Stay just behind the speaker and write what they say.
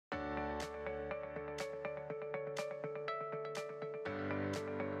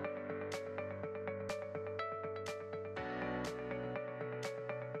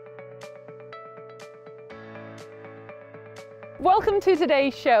Welcome to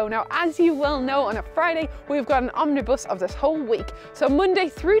today's show. Now, as you well know, on a Friday, we've got an omnibus of this whole week. So Monday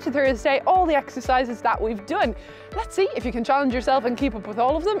through to Thursday, all the exercises that we've done. Let's see if you can challenge yourself and keep up with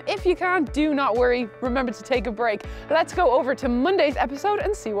all of them. If you can't, do not worry. Remember to take a break. Let's go over to Monday's episode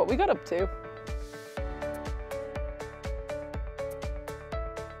and see what we got up to.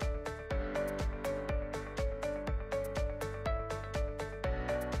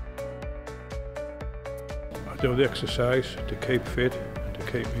 I do the exercise to keep fit and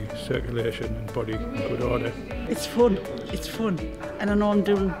to keep my circulation and body in good order. It's fun, and I know I'm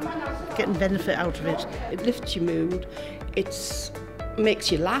getting benefit out of it. It lifts your mood, it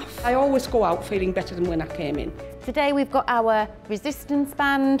makes you laugh. I always go out feeling better than when I came in. Today we've got our resistance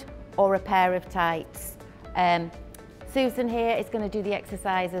band or a pair of tights. Susan here is going to do the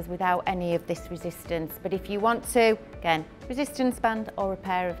exercises without any of this resistance, but if you want to, again, resistance band or a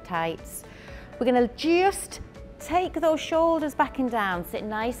pair of tights. We're going to just take those shoulders back and down, sit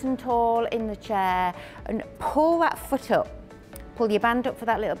nice and tall in the chair and pull that foot up. Pull your band up for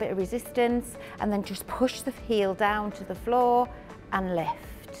that little bit of resistance and then just push the heel down to the floor and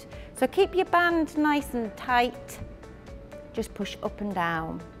lift. So keep your band nice and tight, just push up and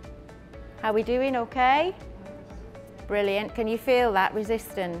down. How are we doing? Okay? Brilliant. Can you feel that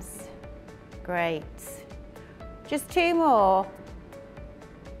resistance? Great. Just two more.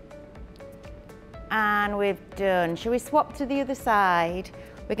 And we've done. Shall we swap to the other side?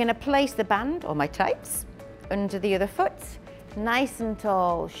 We're going to place the band, or my tights, under the other foot. Nice and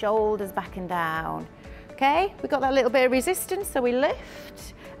tall, shoulders back and down. Okay, we got that little bit of resistance, so we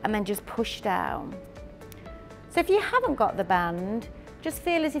lift and then just push down. So if you haven't got the band, just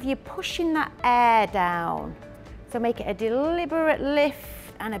feel as if you're pushing that air down. So make it a deliberate lift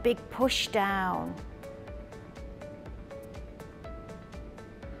and a big push down.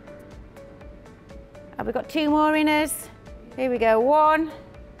 Have we got two more in us? Here we go, one,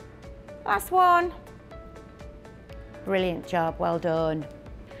 last one. Brilliant job, well done.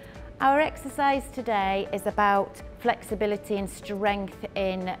 Our exercise today is about flexibility and strength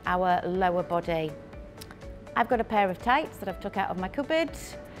in our lower body. I've got a pair of tights that I've took out of my cupboard.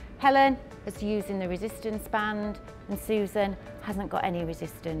 Helen is using the resistance band and Susan hasn't got any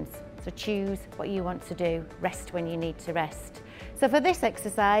resistance. So choose what you want to do, rest when you need to rest. So for this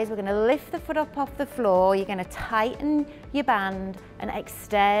exercise, we're going to lift the foot up off the floor, you're going to tighten your band and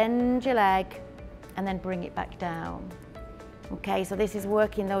extend your leg and then bring it back down. Okay, so this is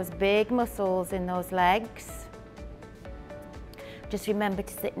working those big muscles in those legs. Just remember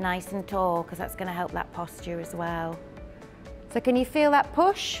to sit nice and tall because that's going to help that posture as well. So can you feel that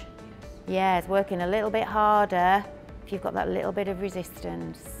push? Yeah, it's working a little bit harder if you've got that little bit of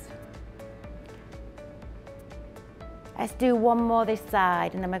resistance. Let's do one more this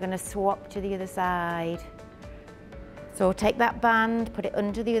side and then we're going to swap to the other side. So take that band, put it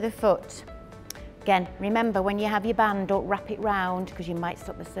under the other foot. Again, remember when you have your band, don't wrap it round because you might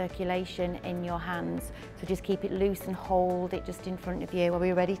stop the circulation in your hands. So just keep it loose and hold it just in front of you. Are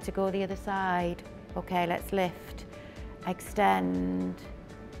we ready to go the other side? Okay, let's lift, extend.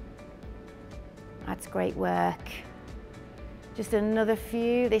 That's great work. Just another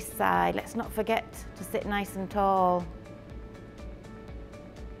few this side. Let's not forget to sit nice and tall.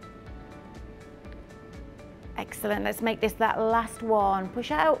 Excellent, let's make this that last one.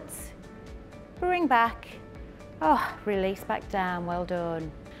 Push out, bring back, oh, release back down, well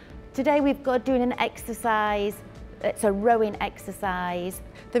done. Today we've got doing an exercise, it's a rowing exercise.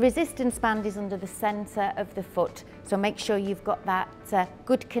 The resistance band is under the centre of the foot, so make sure you've got that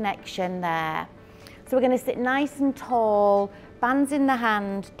good connection there. So we're going to sit nice and tall, bands in the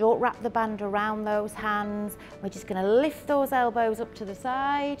hand, don't wrap the band around those hands. We're just going to lift those elbows up to the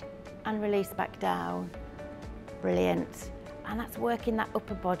side and release back down. Brilliant. And that's working that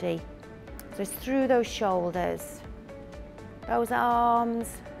upper body. So it's through those shoulders, those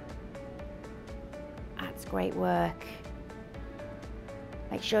arms. That's great work.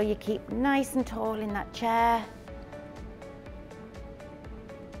 Make sure you keep nice and tall in that chair.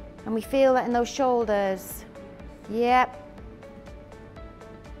 And we feel that in those shoulders. Yep.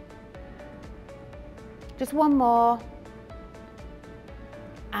 Just one more.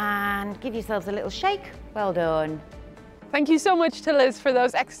 And give yourselves a little shake. Well done. Thank you so much to Liz for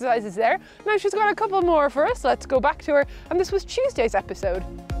those exercises there. Now she's got a couple more for us. Let's go back to her. And this was Tuesday's episode.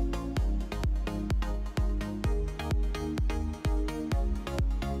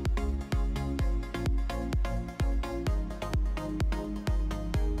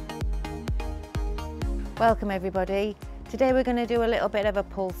 Welcome everybody. Today we're going to do a little bit of a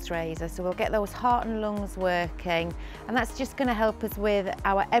pulse raiser, so we'll get those heart and lungs working, and that's just going to help us with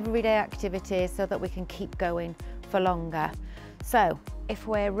our everyday activities so that we can keep going for longer. So if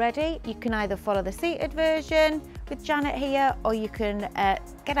we're ready, you can either follow the seated version with Janet here, or you can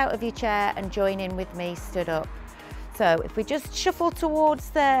get out of your chair and join in with me stood up. So if we just shuffle towards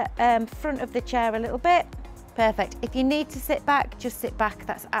the front of the chair a little bit, perfect. If you need to sit back, just sit back,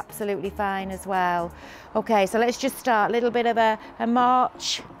 that's absolutely fine as well. Okay, so let's just start a little bit of a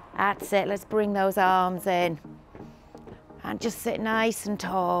march. That's it, let's bring those arms in. And just sit nice and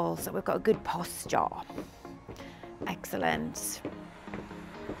tall, so we've got a good posture. Excellent.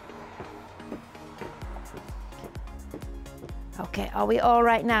 Okay, are we all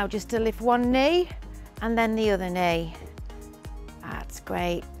right now? Just to lift one knee and then the other knee. That's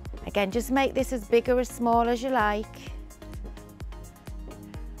great. Again, just make this as big or as small as you like.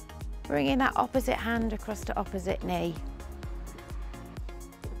 Bringing that opposite hand across to opposite knee.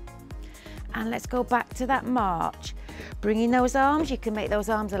 And let's go back to that march. Bringing those arms, you can make those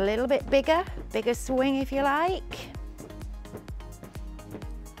arms a little bit bigger swing if you like.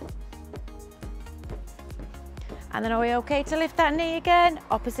 And then are we okay to lift that knee again?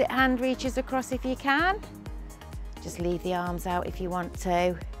 Opposite hand reaches across if you can. Just leave the arms out if you want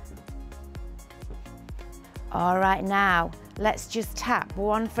to. All right, now let's just tap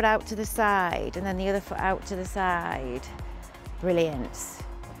one foot out to the side and then the other foot out to the side. Brilliant.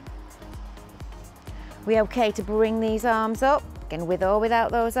 We okay to bring these arms up, again with or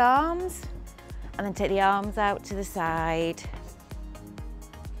without those arms, and then take the arms out to the side.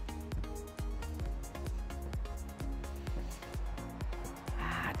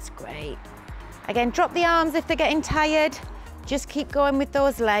 That's great. Again, drop the arms if they're getting tired. Just keep going with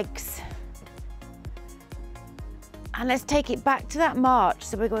those legs. And let's take it back to that march.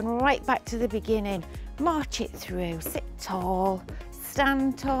 So we're going right back to the beginning. March it through, sit tall,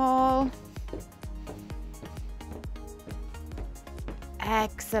 stand tall.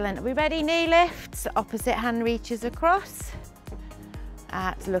 Excellent. Are we ready? Knee lifts, opposite hand reaches across.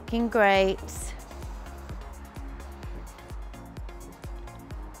 That's looking great.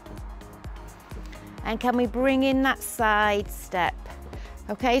 And can we bring in that side step?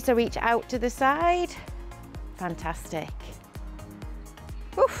 Okay, so reach out to the side. Fantastic.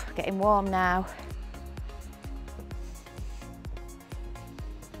 Oof, getting warm now.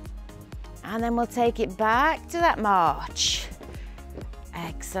 And then we'll take it back to that march.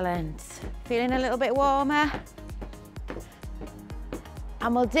 Excellent. Feeling a little bit warmer?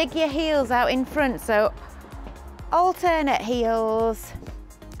 And we'll dig your heels out in front, so alternate heels.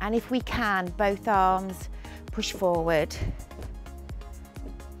 And if we can, both arms push forward.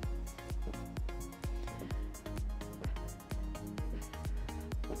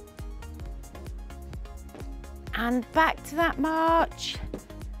 And back to that march.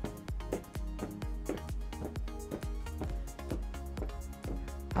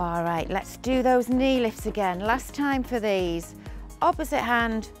 All right, let's do those knee lifts again. Last time for these. Opposite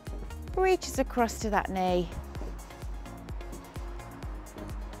hand reaches across to that knee.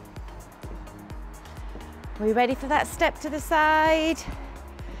 Are we ready for that step to the side?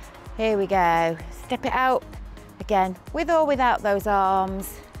 Here we go. Step it out again, with or without those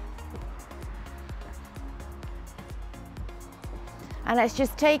arms. And let's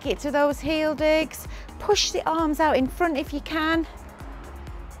just take it to those heel digs. Push the arms out in front if you can.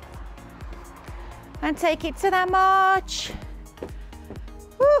 And take it to that march.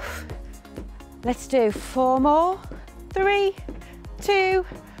 Woo. Let's do 4 more. 3, 2,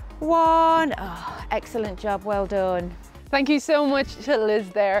 1. Oh, excellent job, well done. Thank you so much to Liz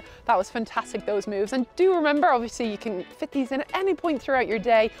there. That was fantastic, those moves. And do remember, obviously you can fit these in at any point throughout your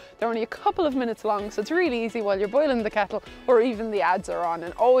day. They're only a couple of minutes long, so it's really easy while you're boiling the kettle or even the ads are on.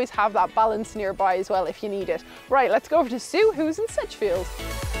 And always have that balance nearby as well if you need it. Right, let's go over to Sue, who's in Sedgefield.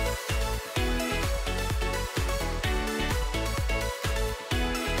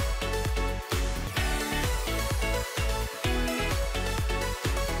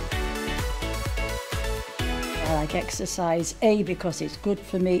 I like exercise, A, because it's good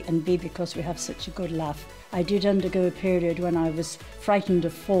for me, and B, because we have such a good laugh. I did undergo a period when I was frightened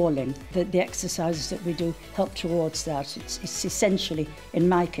of falling. The exercises that we do help towards that. It's essentially, in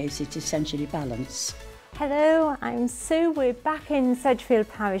my case, it's essentially balance. Hello, I'm Sue. We're back in Sedgefield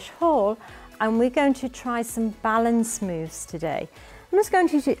Parish Hall and we're going to try some balance moves today. I'm just going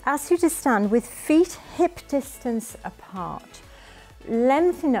to ask you to stand with feet hip distance apart.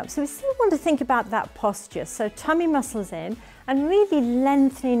 Lengthening up, so we still want to think about that posture, so tummy muscles in and really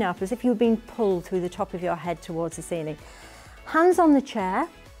lengthening up as if you were being pulled through the top of your head towards the ceiling. Hands on the chair,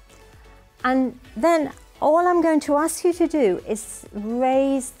 and then all I'm going to ask you to do is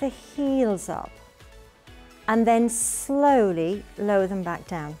raise the heels up and then slowly lower them back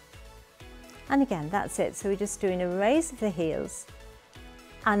down. And again, that's it. So we're just doing a raise of the heels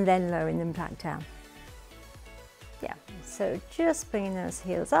and then lowering them back down. Yeah, so just bringing those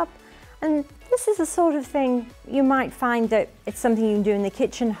heels up. And this is the sort of thing you might find that it's something you can do in the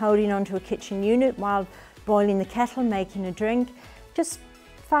kitchen, holding onto a kitchen unit while boiling the kettle, making a drink. Just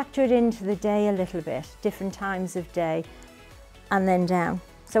factor it into the day a little bit, different times of day, and then down.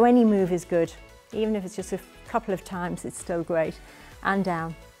 So any move is good. Even if it's just a couple of times, it's still great. And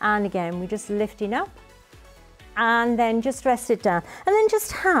down. And again, we're just lifting up and then just rest it down. And then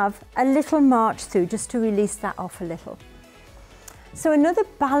just have a little march through just to release that off a little. So another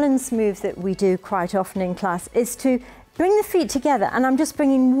balance move that we do quite often in class is to bring the feet together, and I'm just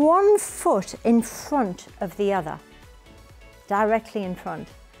bringing one foot in front of the other, directly in front.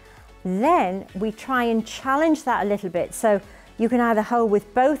 Then we try and challenge that a little bit. So you can either hold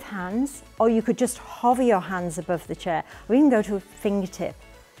with both hands, or you could just hover your hands above the chair, or you can go to a fingertip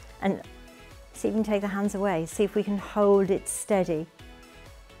and see if you can take the hands away. See if we can hold it steady.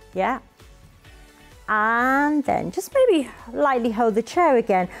 Yeah. And then just maybe lightly hold the chair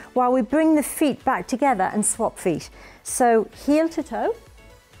again while we bring the feet back together and swap feet. So heel to toe.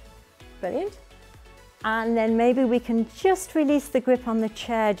 Brilliant. And then maybe we can just release the grip on the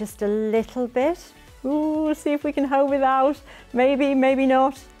chair just a little bit. Ooh, see if we can hold without. Maybe, maybe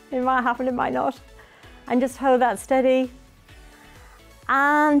not. It might happen, it might not. And just hold that steady.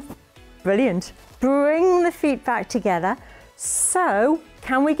 And brilliant. Bring the feet back together. So,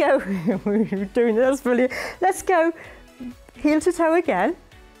 can we go? We're doing this, brilliant. Let's go heel to toe again.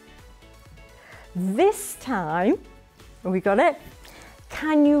 This time, we got it.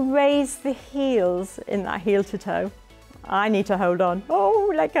 Can you raise the heels in that heel to toe? I need to hold on.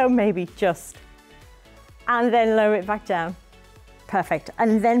 Oh, let go, maybe, just. And then lower it back down. Perfect.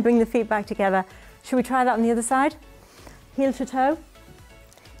 And then bring the feet back together. Should we try that on the other side? Heel to toe.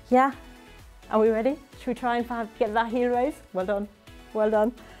 Yeah. Are we ready? Should we try and get that heel raise? Well done. Well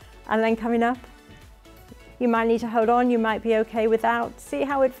done. And then coming up. You might need to hold on. You might be okay without. See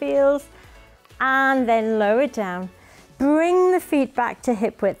how it feels. And then lower it down. Bring the feet back to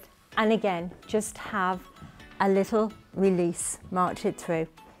hip width. And again, just have a little release. March it through.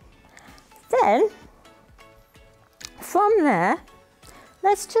 Then, from there,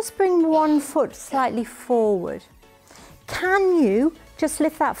 let's just bring one foot slightly forward. Can you just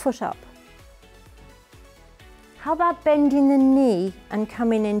lift that foot up? How about bending the knee and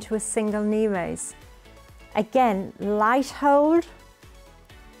coming into a single knee raise? Again, light hold,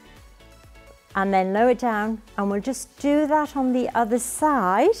 and then lower it down, and we'll just do that on the other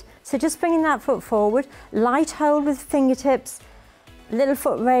side. So just bringing that foot forward, light hold with fingertips, little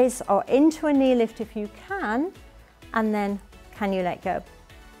foot raise or into a knee lift if you can, and then can you let go?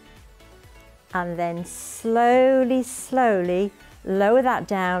 And then slowly, slowly lower that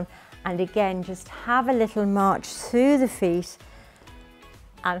down, and again just have a little march through the feet.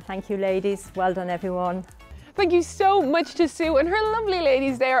 And thank you, ladies. Well done, everyone. Thank you so much to Sue and her lovely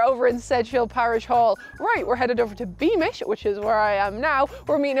ladies there over in Sedgefield Parish Hall. Right, we're headed over to Beamish, which is where I am now.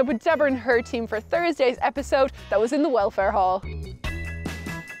 We're meeting up with Deborah and her team for Thursday's episode that was in the Welfare Hall.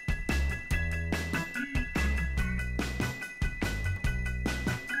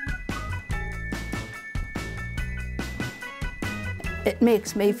 It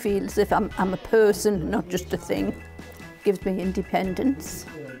makes me feel as if I'm a person, not just a thing. Gives me independence,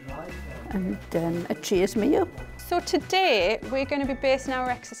 and it cheers me up. So today we're going to be basing our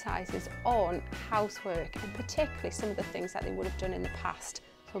exercises on housework, and particularly some of the things that they would have done in the past.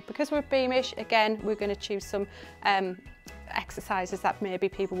 So because we're Beamish, again, we're going to choose some exercises that maybe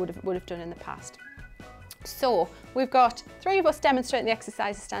people would have done in the past. So we've got 3 of us demonstrating the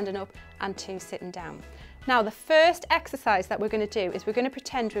exercises standing up and 2 sitting down. Now the first exercise that we're going to do is we're going to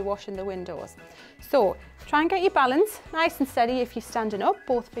pretend we're washing the windows. So try and get your balance nice and steady if you're standing up,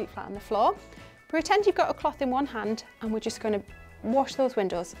 both feet flat on the floor. Pretend you've got a cloth in one hand and we're just going to wash those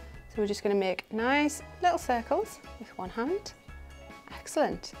windows. So we're just going to make nice little circles with one hand.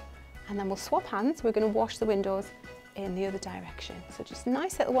 Excellent. And then we'll swap hands. We're going to wash the windows in the other direction. So just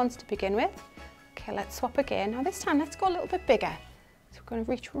nice little ones to begin with. Okay, let's swap again. Now this time let's go a little bit bigger. So we're going to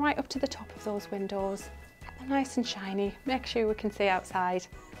reach right up to the top of those windows. Nice and shiny, make sure we can see outside.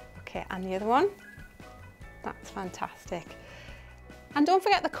 Okay, and the other one. That's fantastic. And don't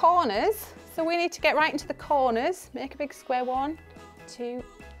forget the corners. So we need to get right into the corners. Make a big square. 1, 2,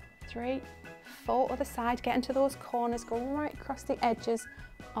 3, 4. Other side, get into those corners, go right across the edges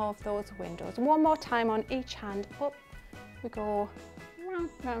of those windows. One more time on each hand. Up, we go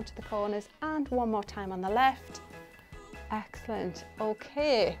round to the corners, and one more time on the left. Excellent.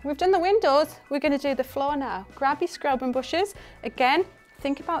 Okay, we've done the windows. We're going to do the floor now. Grab your scrubbing brushes. Again,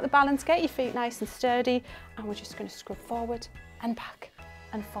 think about the balance, get your feet nice and sturdy, and we're just going to scrub forward and back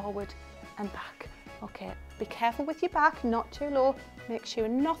and forward and back. Okay, be careful with your back, not too low, make sure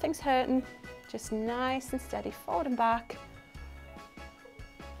nothing's hurting, just nice and steady, forward and back.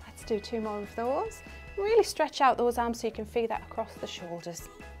 Let's do 2 more of those. Really stretch out those arms so you can feel that across the shoulders.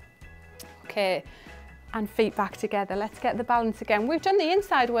 Okay, and feet back together. Let's get the balance again. We've done the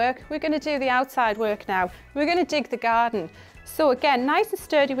inside work, we're going to do the outside work now. We're going to dig the garden. So again, nice and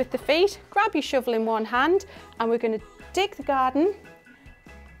sturdy with the feet, grab your shovel in one hand, and we're going to dig the garden,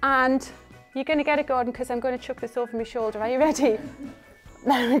 and you're going to get a garden because I'm going to chuck this over my shoulder. Are you ready?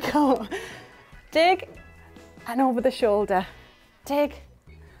 There we go. Dig and over the shoulder. Dig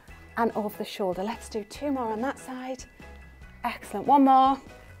and over the shoulder. Let's do 2 more on that side. Excellent. 1 more.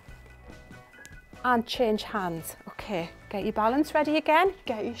 And change hands. Okay, get your balance ready again.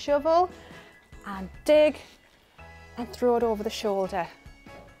 Get your shovel and dig and throw it over the shoulder.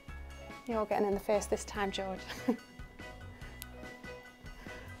 You're getting in the face this time, George.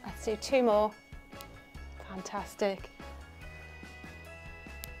 Let's do 2 more. Fantastic.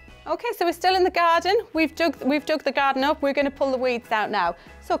 Okay, so we're still in the garden. We've dug the garden up. We're going to pull the weeds out now.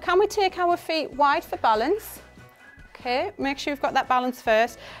 So can we take our feet wide for balance? Okay, make sure you've got that balance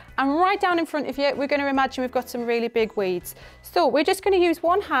first. And right down in front of you, we're going to imagine we've got some really big weeds. So we're just going to use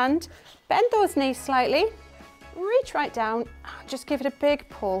one hand, bend those knees slightly, reach right down, just give it a big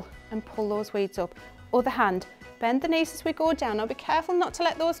pull and pull those weeds up. Other hand, bend the knees as we go down. Now be careful not to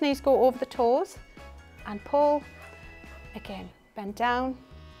let those knees go over the toes, and pull. Again, bend down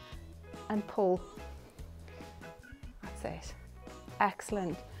and pull. That's it.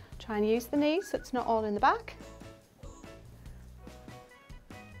 Excellent. Try and use the knees so it's not all in the back.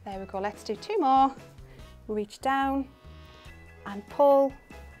 There we go. Let's do 2 more. Reach down and pull.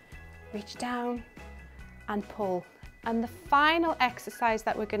 Reach down and pull. And the final exercise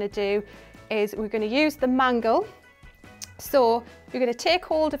that we're going to do is we're going to use the mangle. So you're going to take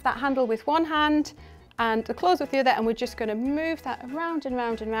hold of that handle with one hand and the clothes with the other, and we're just going to move that around and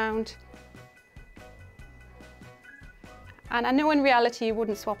round and round. And I know in reality you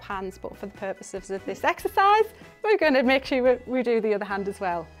wouldn't swap hands, but for the purposes of this exercise, we're going to make sure we do the other hand as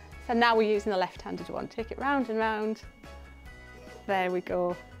well. So now we're using the left-handed one. Take it round and round. There we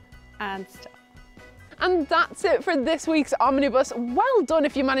go. And stop. And that's it for this week's Omnibus. Well done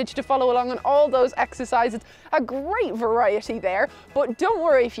if you managed to follow along on all those exercises. A great variety there, but don't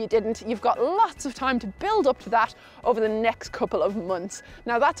worry if you didn't. You've got lots of time to build up to that over the next couple of months.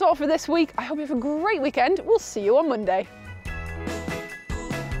 Now that's all for this week. I hope you have a great weekend. We'll see you on Monday.